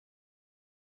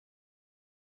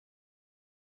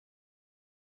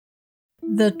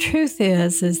The truth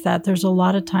is that there's a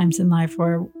lot of times in life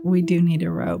where we do need a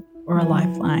rope or a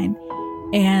lifeline.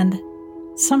 And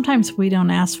sometimes we don't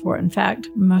ask for it. In fact,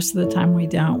 most of the time we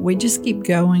don't. We just keep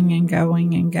going and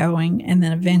going and going, and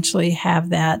then eventually have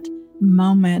that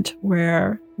moment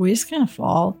where we just kind of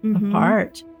fall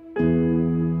apart.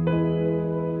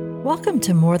 Welcome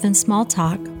to More Than Small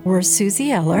Talk. We're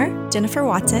Susie Eller, Jennifer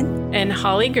Watson, and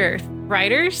Holly Girth,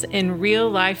 writers and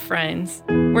real-life friends.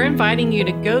 We're inviting you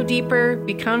to go deeper,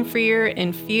 become freer,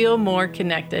 and feel more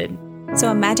connected.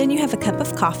 So imagine you have a cup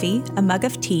of coffee, a mug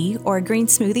of tea, or a green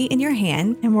smoothie in your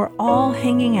hand, and we're all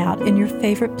hanging out in your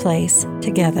favorite place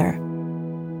together.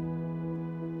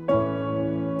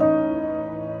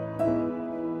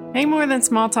 Hey, More Than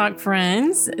Small Talk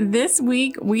friends. This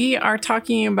week, we are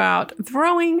talking about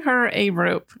throwing her a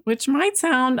rope, which might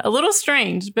sound a little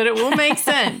strange, but it will make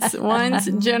sense once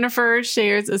Jennifer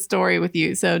shares a story with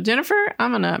you. So, Jennifer,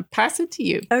 I'm going to pass it to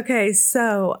you. Okay,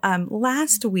 so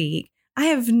last week, I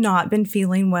have not been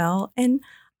feeling well, and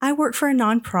I work for a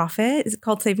nonprofit. It's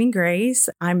called Saving Grace.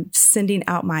 I'm sending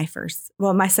out my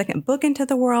second book into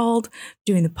the world,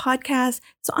 doing the podcast.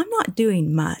 So I'm not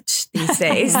doing much these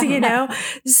days,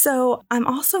 So I'm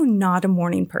also not a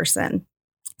morning person.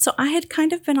 So I had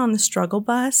kind of been on the struggle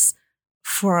bus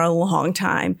for a long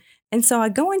time. And so I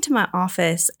go into my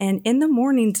office, and in the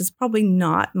mornings is probably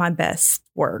not my best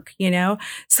work,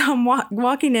 So I'm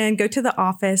walking in, go to the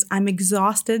office. I'm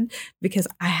exhausted because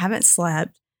I haven't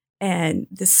slept. And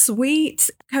the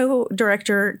sweet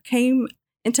co-director came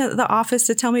into the office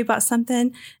to tell me about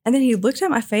something. And then he looked at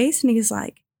my face and he's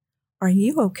like, "Are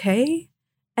you okay?"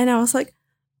 And I was like,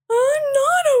 "I'm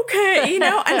not okay," And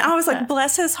I was like,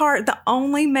 bless his heart, the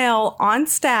only male on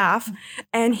staff.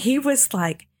 And he was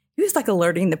like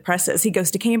alerting the presses. He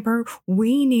goes to Camper,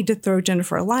 "We need to throw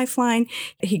Jennifer a lifeline."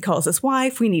 He calls his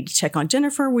wife. "We need to check on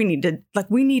Jennifer. We need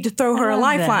to throw her a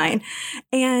lifeline."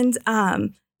 And,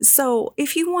 so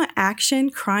if you want action,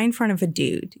 cry in front of a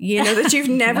dude, that you've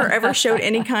never, ever showed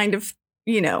any kind of,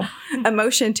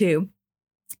 emotion to.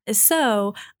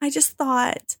 So I just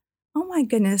thought, oh my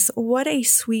goodness, what a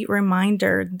sweet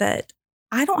reminder that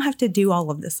I don't have to do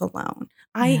all of this alone.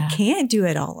 I can't do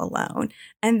it all alone,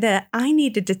 and that I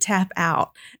needed to tap out.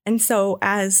 And so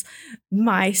as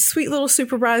my sweet little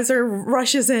supervisor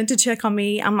rushes in to check on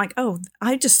me, I'm like, oh,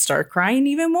 I just start crying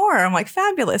even more. I'm like,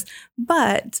 fabulous.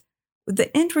 But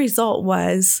the end result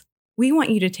was, we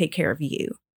want you to take care of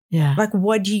you. Yeah. Like,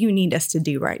 what do you need us to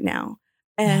do right now?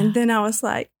 And then I was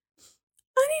like,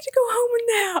 I need to go home and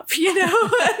nap,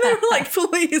 And they were like,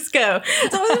 please go. So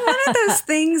it was one of those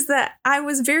things that I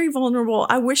was very vulnerable.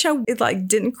 I wish I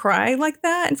didn't cry like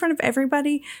that in front of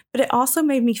everybody, but it also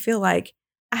made me feel like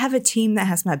I have a team that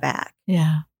has my back.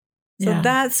 Yeah. So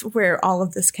that's where all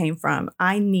of this came from.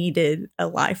 I needed a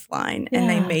lifeline, and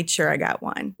they made sure I got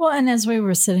one. Well, and as we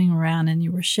were sitting around and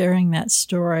you were sharing that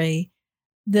story,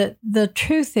 the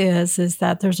truth is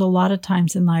that there's a lot of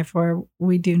times in life where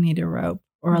we do need a rope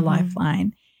or a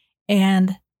lifeline.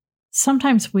 And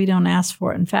sometimes we don't ask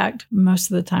for it. In fact, most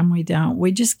of the time we don't.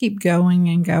 We just keep going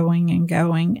and going and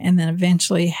going, and then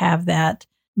eventually have that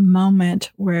moment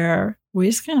where we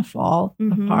just kind of fall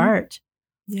apart.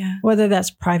 Yeah. Whether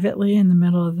that's privately in the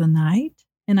middle of the night.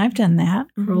 And I've done that,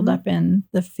 curled up in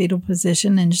the fetal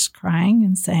position and just crying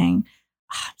and saying,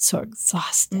 I'm so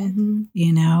exhausted,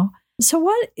 So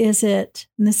what is it,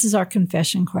 and this is our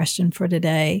confession question for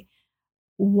today,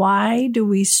 why do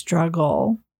we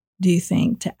struggle, do you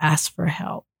think, to ask for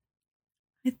help?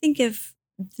 I think if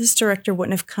this director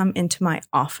wouldn't have come into my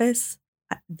office,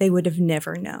 they would have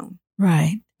never known.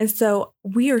 Right. And so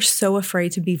we are so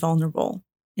afraid to be vulnerable.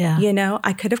 Yeah.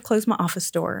 I could have closed my office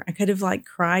door. I could have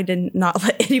cried and not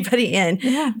let anybody in.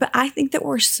 Yeah. But I think that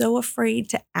we're so afraid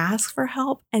to ask for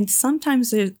help. And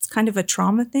sometimes it's kind of a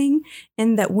trauma thing,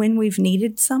 in that when we've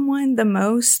needed someone the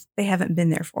most, they haven't been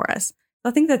there for us. So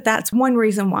I think that that's one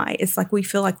reason why it's like we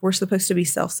feel like we're supposed to be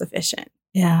self-sufficient.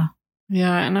 Yeah.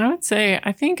 Yeah. And I would say,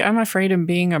 I think I'm afraid of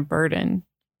being a burden.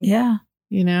 Yeah.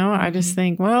 I just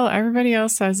think, well, everybody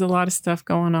else has a lot of stuff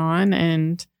going on,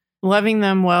 and loving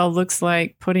them well looks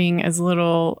like putting as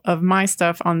little of my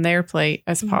stuff on their plate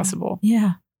as possible.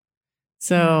 Yeah.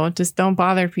 So just don't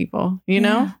bother people,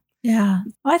 know? Yeah.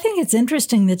 Well, I think it's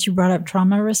interesting that you brought up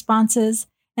trauma responses,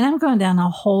 and I'm going down a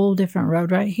whole different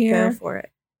road right here. Go for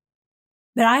it.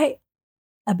 But I,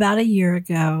 about a year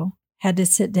ago, had to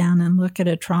sit down and look at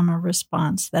a trauma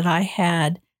response that I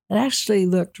had that actually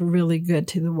looked really good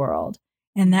to the world.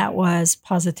 And that was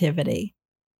positivity.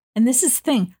 And this is the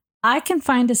thing. I can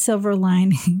find a silver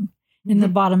lining in the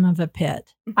bottom of a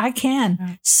pit. I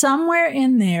can. Somewhere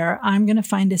in there, I'm going to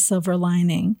find a silver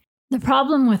lining. The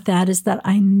problem with that is that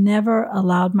I never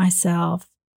allowed myself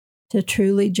to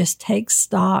truly just take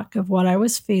stock of what I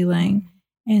was feeling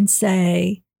and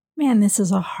say, man, this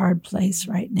is a hard place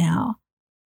right now.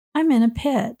 I'm in a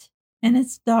pit and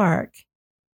it's dark.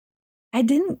 I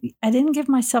didn't give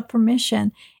myself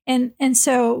permission. And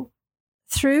so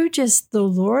through just the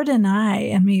Lord and I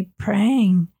and me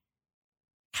praying,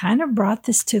 kind of brought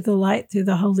this to the light through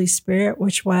the Holy Spirit,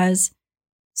 which was,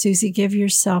 Susie, give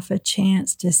yourself a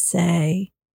chance to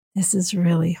say, this is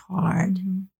really hard.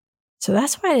 Mm-hmm. So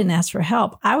that's why I didn't ask for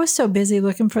help. I was so busy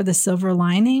looking for the silver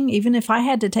lining, even if I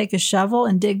had to take a shovel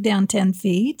and dig down 10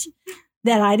 feet,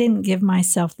 that I didn't give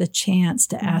myself the chance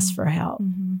to ask for help.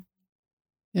 Mm-hmm.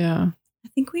 Yeah. I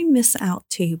think we miss out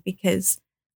too, because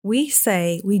we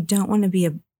say we don't want to be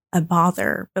a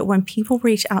bother. But when people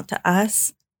reach out to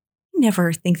us, we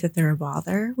never think that they're a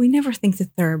bother. We never think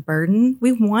that they're a burden.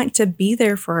 We want to be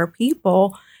there for our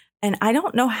people. And I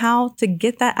don't know how to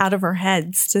get that out of our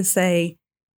heads to say,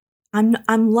 I'm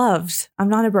loved. I'm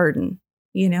not a burden.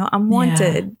 I'm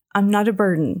wanted. Yeah. I'm not a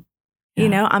burden.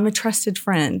 Yeah. I'm a trusted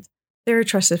friend. They're a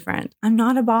trusted friend. I'm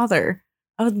not a bother.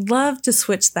 I would love to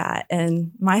switch that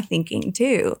in my thinking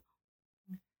too.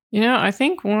 I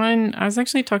think I was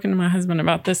actually talking to my husband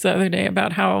about this the other day,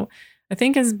 about how I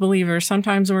think as believers,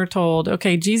 sometimes we're told,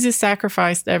 okay, Jesus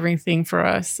sacrificed everything for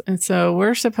us. And so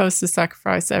we're supposed to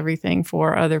sacrifice everything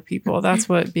for other people. That's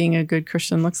what being a good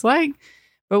Christian looks like.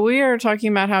 But we are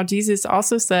talking about how Jesus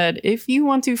also said, if you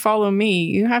want to follow me,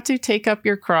 you have to take up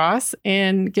your cross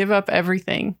and give up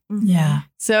everything. Yeah.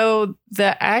 So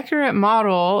the accurate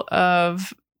model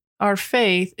of our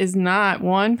faith is not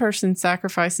one person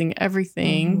sacrificing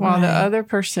everything while the other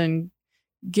person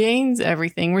gains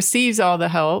everything, receives all the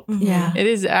help. Yeah. It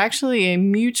is actually a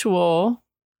mutual,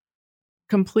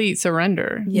 complete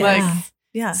surrender. Yeah.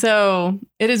 Yeah. So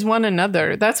it is one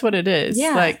another. That's what it is.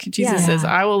 Yeah. Like Jesus says,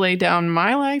 I will lay down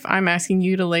my life. I'm asking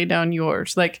you to lay down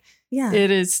yours. Like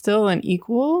it is still an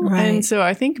equal. Right. And so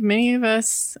I think many of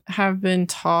us have been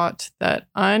taught that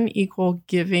unequal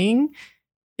giving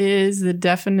is the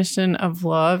definition of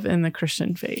love in the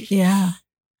Christian faith. Yeah.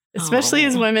 Especially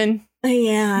as women.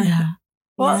 Yeah.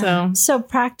 Well, so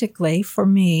practically for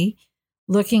me,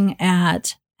 looking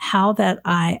at how that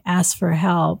I ask for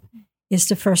help is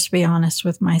to first be honest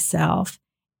with myself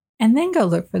and then go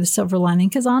look for the silver lining.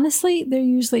 Because honestly, there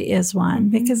usually is one,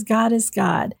 because God is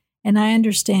God. And I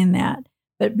understand that.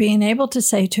 But being able to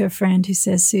say to a friend who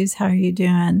says, Suze, how are you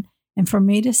doing? And for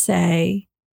me to say,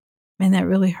 man, that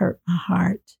really hurt my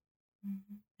heart.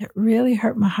 It really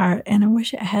hurt my heart. And I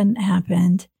wish it hadn't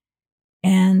happened.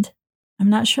 And I'm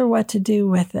not sure what to do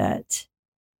with it,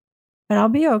 but I'll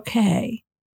be okay.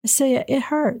 So it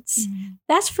hurts.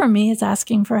 That's for me is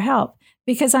asking for help,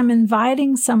 because I'm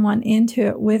inviting someone into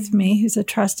it with me who's a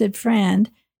trusted friend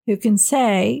who can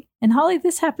say, and Holly,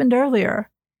 this happened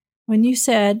earlier when you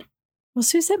said, well,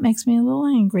 Suze, that makes me a little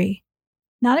angry.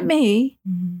 Not at me,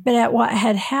 but at what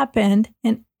had happened.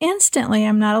 And instantly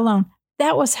I'm not alone.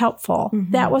 That was helpful.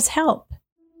 That was help.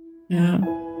 Yeah.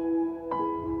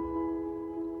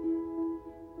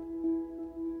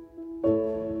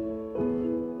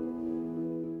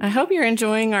 I hope you're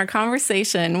enjoying our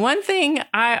conversation. One thing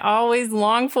I always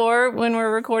long for when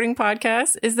we're recording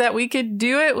podcasts is that we could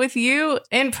do it with you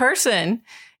in person.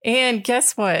 And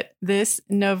guess what? This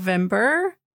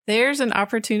November, there's an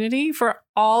opportunity for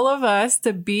all of us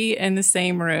to be in the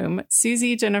same room.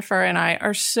 Susie, Jennifer, and I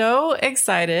are so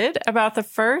excited about the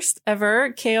first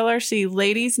ever KLRC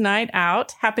Ladies Night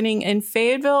Out happening in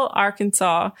Fayetteville,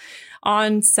 Arkansas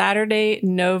on Saturday,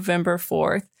 November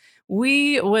 4th.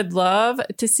 We would love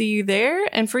to see you there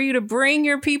and for you to bring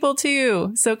your people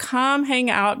too. So come hang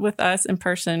out with us in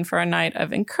person for a night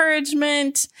of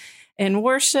encouragement and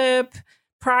worship,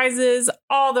 prizes,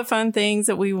 all the fun things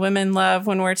that we women love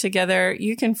when we're together.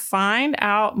 You can find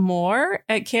out more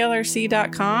at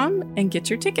klrc.com and get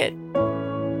your ticket.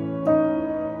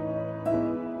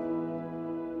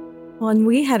 Well, and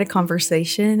we had a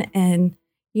conversation, and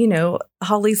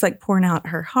Holly's like pouring out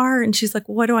her heart, and she's like,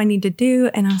 what do I need to do?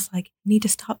 And I was like, I need to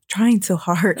stop trying so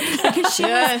hard.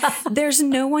 Because there's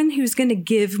no one who's going to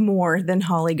give more than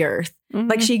Holly Girth.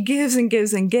 Like, she gives and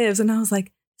gives and gives. And I was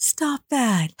like, stop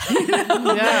that.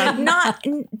 Not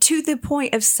to the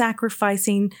point of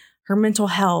sacrificing her mental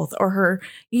health or her,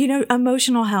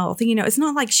 emotional health. It's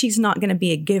not like she's not going to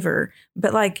be a giver,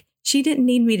 but like, she didn't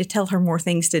need me to tell her more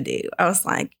things to do. I was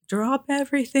like, drop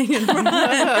everything and run.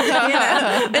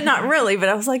 And not really, but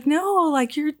I was like, no,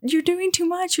 like you're doing too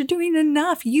much. You're doing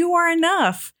enough. You are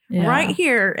enough right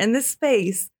here in this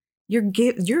space.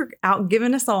 You're out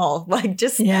giving us all. Like,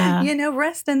 just,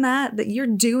 rest in that you're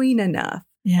doing enough.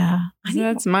 Yeah. So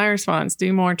that's my response.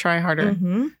 Do more, try harder.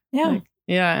 Mm-hmm. Yeah. Like,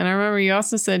 yeah. And I remember you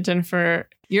also said, Jennifer,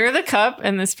 you're the cup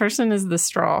and this person is the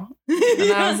straw.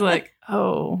 And I was like,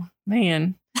 oh,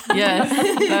 man. Yes,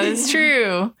 that is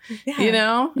true. Yeah. You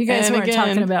know? You guys And weren't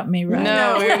talking about me, right?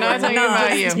 No, we're not talking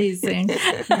about you. Teasing.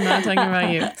 I'm not talking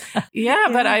about you. Yeah,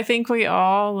 but I think we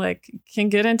all like can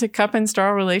get into cup and straw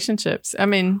relationships. I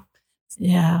mean,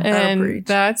 Yeah. and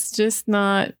that's just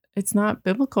not, it's not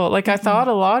biblical. Like I thought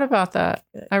a lot about that.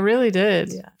 Good. I really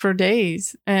did Yeah. for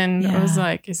days. And I was Yeah.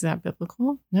 like, is that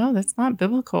biblical? No, that's not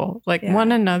biblical. Like Yeah.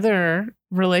 one another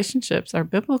relationships are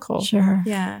biblical. Sure.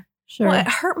 Yeah. Sure. Well, it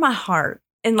hurt my heart.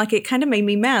 And like, it kind of made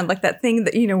me mad. Like that thing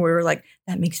that, we were like,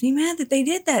 that makes me mad that they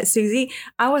did that, Susie.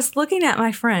 I was looking at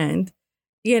my friend,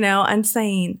 and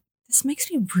saying, this makes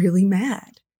me really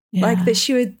mad. Yeah. Like that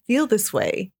she would feel this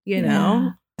way, Yeah.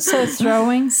 know? So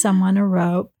throwing someone a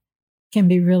rope can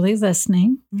be really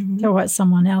listening Mhm. to what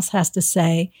someone else has to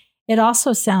say. It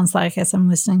also sounds like, as I'm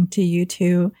listening to you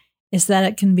two, is that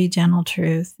it can be gentle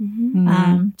truth. Mhm.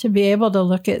 Mhm. To be able to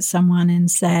look at someone and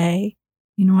say,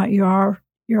 you know what, you're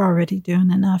already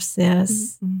doing enough,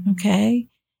 sis. Mhm. Okay.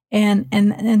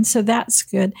 And so that's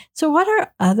good. So what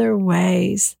are other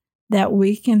ways that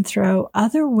we can throw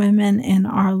other women in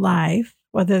our life,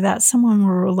 whether that's someone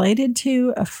we're related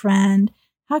to, a friend?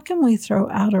 How can we throw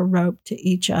out a rope to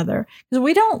each other? Because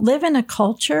we don't live in a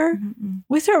culture. Mhm.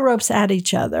 We throw ropes at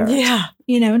each other. Yeah.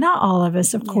 Not all of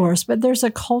us, of Yeah. course, but there's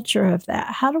a culture of that.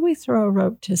 How do we throw a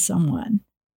rope to someone?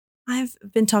 I've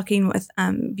been talking with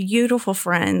beautiful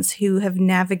friends who have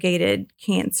navigated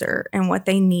cancer and what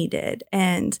they needed.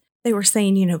 And they were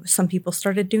saying, some people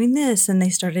started doing this and they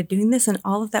started doing this, and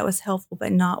all of that was helpful.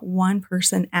 But not one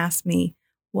person asked me,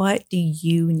 what do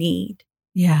you need?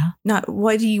 Yeah. Not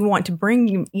what do you want to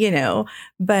bring,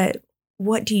 but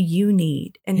what do you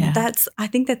need? And Yeah. I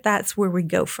think that's where we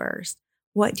go first.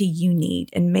 What do you need?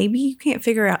 And maybe you can't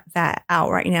figure that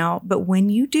out right now, but when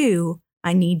you do,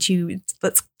 I need you.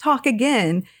 Let's talk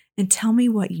again and tell me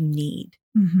what you need,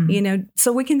 Mhm.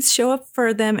 so we can show up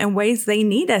for them in ways they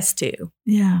need us to.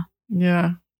 Yeah.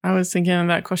 Yeah. I was thinking of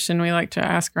that question we like to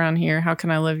ask around here. How can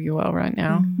I love you well right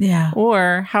now? Mm-hmm. Yeah.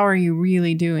 Or how are you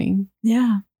really doing?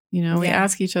 Yeah. We Yeah.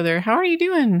 ask each other, how are you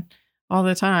doing all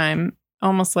the time?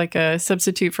 Almost like a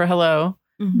substitute for hello.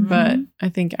 Mhm. But I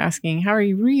think asking, how are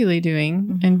you really doing?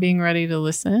 Mhm. And being ready to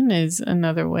listen is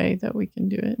another way that we can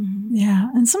do it. Mhm. Yeah.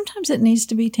 And sometimes it needs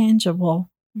to be tangible.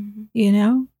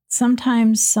 Mhm.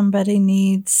 Sometimes somebody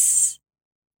needs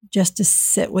just to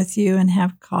sit with you and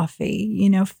have coffee,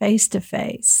 face to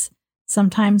face.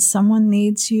 Sometimes someone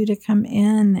needs you to come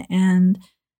in and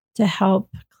to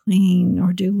help clean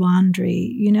or do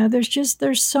laundry.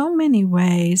 There's so many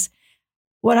ways.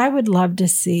 What I would love to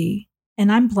see,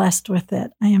 and I'm blessed with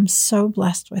it. I am so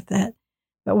blessed with it.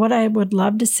 But what I would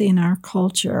love to see in our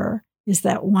culture is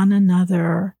that one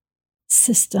another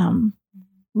system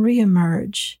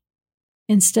reemerge.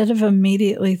 Instead of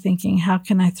immediately thinking, how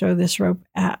can I throw this rope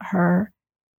at her?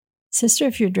 Sister,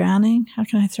 if you're drowning, how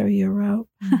can I throw you a rope?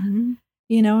 Mhm.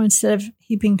 Instead of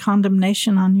heaping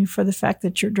condemnation on you for the fact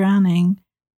that you're drowning,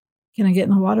 can I get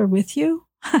in the water with you?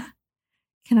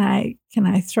 Can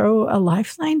I throw a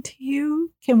lifeline to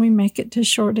you? Can we make it to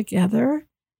shore together?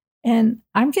 And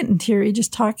I'm getting teary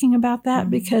just talking about that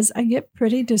because I get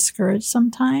pretty discouraged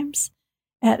sometimes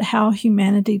at how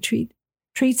humanity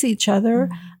treats each other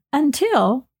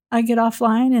until I get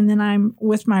offline and then I'm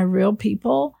with my real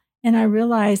people and I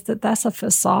realize that that's a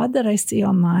facade that I see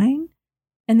online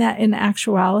and that in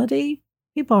actuality,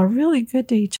 people are really good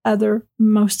to each other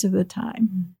most of the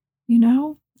time,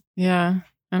 Yeah.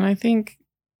 And I think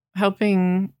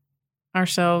helping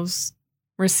ourselves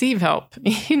receive help,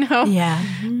 Yeah.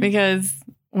 because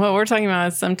what we're talking about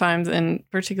is sometimes, and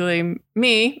particularly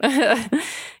me,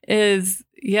 is,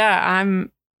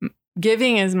 I'm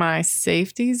giving is my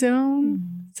safety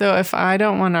zone. So if I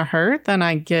don't want to hurt, then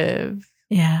I give.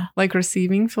 Yeah. Like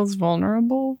receiving feels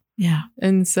vulnerable. Yeah.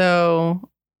 And so,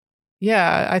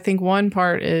 I think one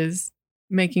part is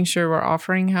making sure we're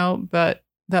offering help, but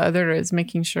the other is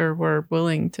making sure we're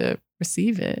willing to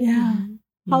receive it. Yeah. you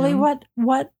Holly, know?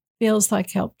 what feels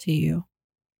like help to you?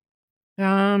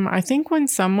 I think when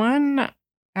someone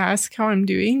asks how I'm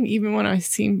doing, even when I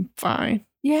seem fine,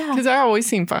 Yeah. because I always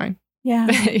seem fine, Yeah.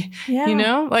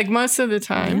 Yeah. like most of the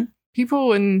time, Yeah. people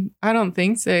wouldn't, I don't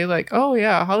think, say like, oh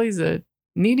yeah, Holly's a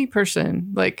needy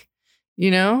person. Like,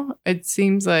 it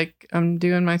seems like I'm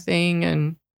doing my thing.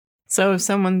 And so if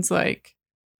someone's like,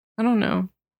 I don't know,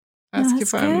 ask that's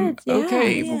if I'm good. Yeah.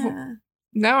 okay. Yeah.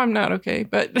 now I'm not okay.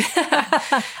 But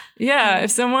yeah,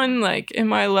 if someone like in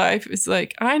my life is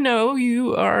like, I know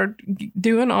you are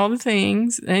doing all the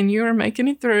things and you are making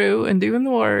it through and doing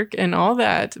the work and all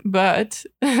that, but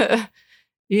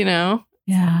you know,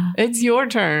 it's your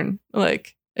turn.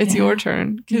 Like, it's your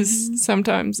turn, because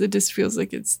sometimes it just feels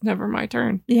like it's never my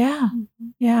turn. Yeah.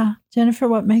 Yeah. Jennifer,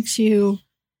 what makes you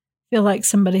feel like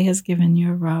somebody has given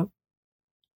you a rope?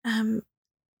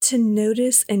 To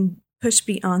notice and push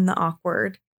beyond the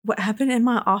awkward. What happened in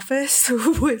my office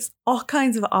was all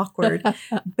kinds of awkward,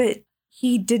 but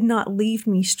he did not leave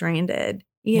me stranded.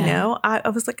 You know, I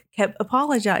was like, kept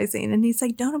apologizing, and he's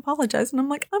like, don't apologize. And I'm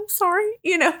like, I'm sorry,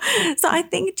 you know? So I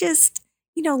think just,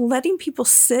 you know, letting people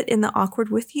sit in the awkward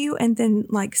with you and then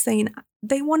like saying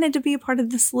they wanted to be a part of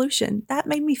the solution. That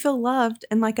made me feel loved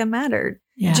and like I mattered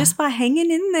just by hanging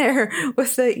in there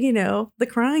with the, you know, the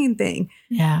crying thing.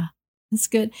 Yeah, that's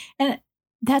good. And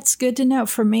that's good to know.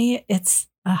 For me, it's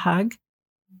a hug.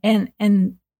 And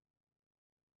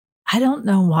I don't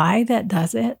know why that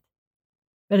does it,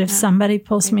 but if somebody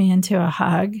pulls me into a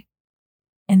hug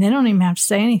and they don't even have to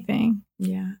say anything,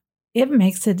 it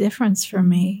makes a difference for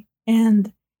me.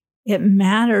 And it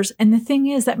matters. And the thing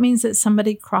is, that means that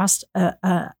somebody crossed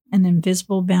an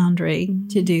invisible boundary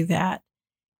to do that.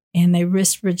 And they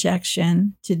risked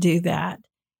rejection to do that.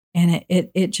 And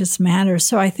it just matters.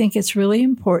 So I think it's really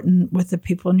important with the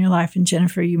people in your life. And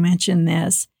Jennifer, you mentioned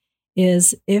this,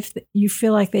 is if you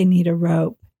feel like they need a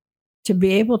rope, to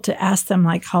be able to ask them,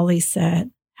 like Holly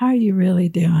said, how are you really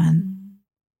doing?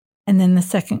 And then the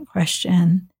second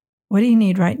question, what do you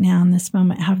need right now in this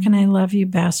moment? How can I love you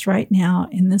best right now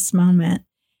in this moment?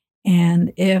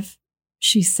 And if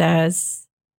she says,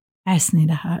 I just need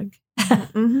a hug,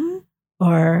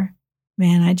 or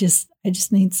man, I just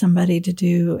need somebody to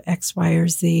do X, Y, or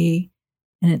Z,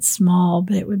 and it's small,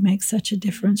 but it would make such a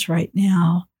difference right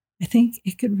now. I think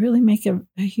it could really make a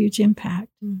huge impact.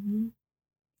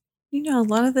 You know, a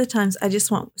lot of the times I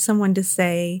just want someone to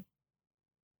say,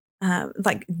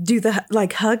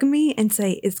 hug me and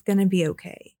say, it's going to be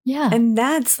okay. Yeah. And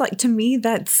that's like, to me,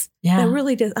 that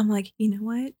really does. I'm like, you know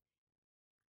what?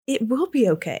 It will be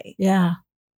okay. Yeah.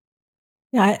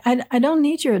 Yeah. I don't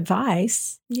need your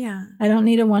advice. Yeah. I don't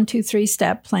need a 1, 2, 3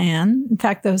 step plan. In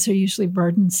fact, those are usually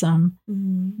burdensome,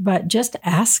 but just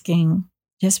asking,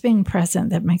 just being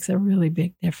present, that makes a really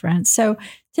big difference. So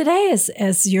today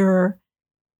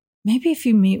maybe if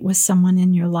you meet with someone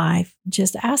in your life,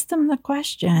 just ask them the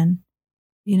question,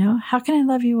 you know, how can I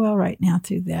love you well right now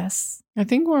through this? I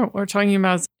think what we're talking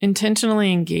about is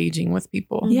intentionally engaging with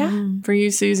people. Yeah. For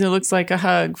you, Suze, it looks like a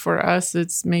hug. For us,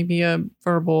 it's maybe a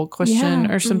verbal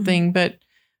question or something. But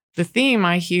the theme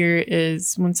I hear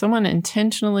is when someone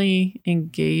intentionally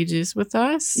engages with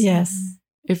us,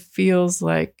 it feels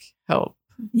like help.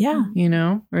 Yeah. You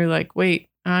know, or like, wait,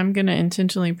 I'm going to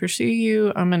intentionally pursue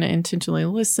you. I'm going to intentionally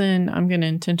listen. I'm going to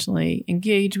intentionally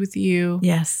engage with you.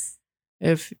 Yes.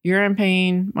 If you're in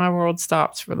pain, my world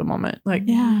stops for the moment. Like,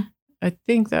 I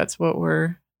think that's what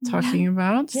we're talking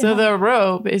about. So the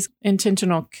rope is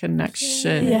intentional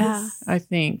connection. Yeah. I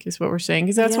think is what we're saying.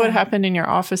 Because that's what happened in your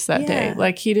office that day.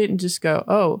 Like, he didn't just go,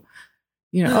 oh,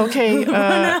 you know, okay,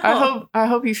 I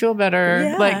hope you feel better.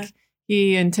 Yeah. Like,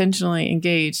 he intentionally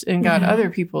engaged and got other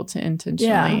people to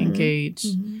intentionally engage.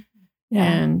 Yeah.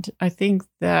 And I think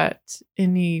that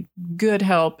any good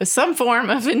help is some form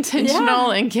of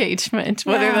intentional engagement,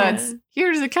 whether that's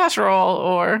here's a casserole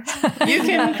or you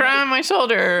can cry on my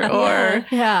shoulder or,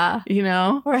 you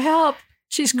know, or help.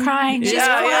 She's crying. She's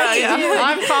crying. Yeah.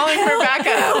 I'm calling for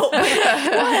backup.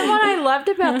 And what I loved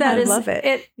about that is love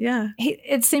it.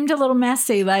 It seemed a little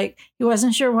messy. Like he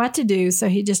wasn't sure what to do. So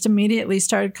he just immediately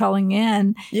started calling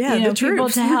in people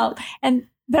to help.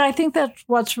 But I think that's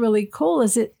what's really cool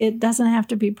is it doesn't have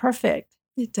to be perfect.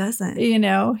 It doesn't. You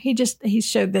know, he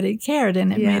showed that he cared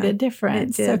and it made a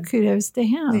difference. So kudos to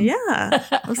him. Yeah,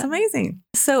 it was amazing.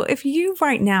 So if you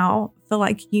right now feel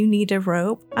like you need a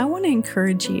rope, I want to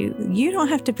encourage you. You don't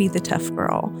have to be the tough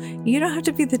girl. You don't have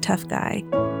to be the tough guy.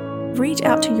 Reach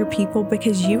out to your people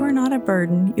because you are not a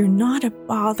burden. You're not a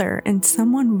bother. And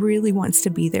someone really wants to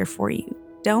be there for you.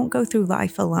 Don't go through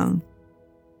life alone.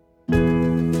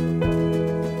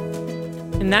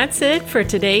 And that's it for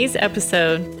today's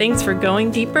episode. Thanks for going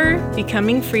deeper,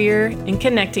 becoming freer, and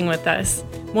connecting with us.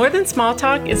 More Than Small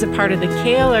Talk is a part of the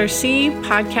KLRC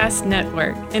Podcast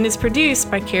Network and is produced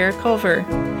by Kara Culver.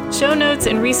 Show notes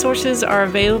and resources are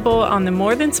available on the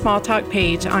More Than Small Talk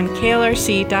page on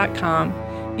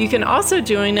klrc.com. You can also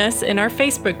join us in our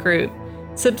Facebook group.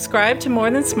 Subscribe to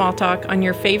More Than Small Talk on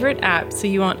your favorite app so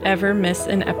you won't ever miss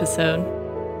an episode.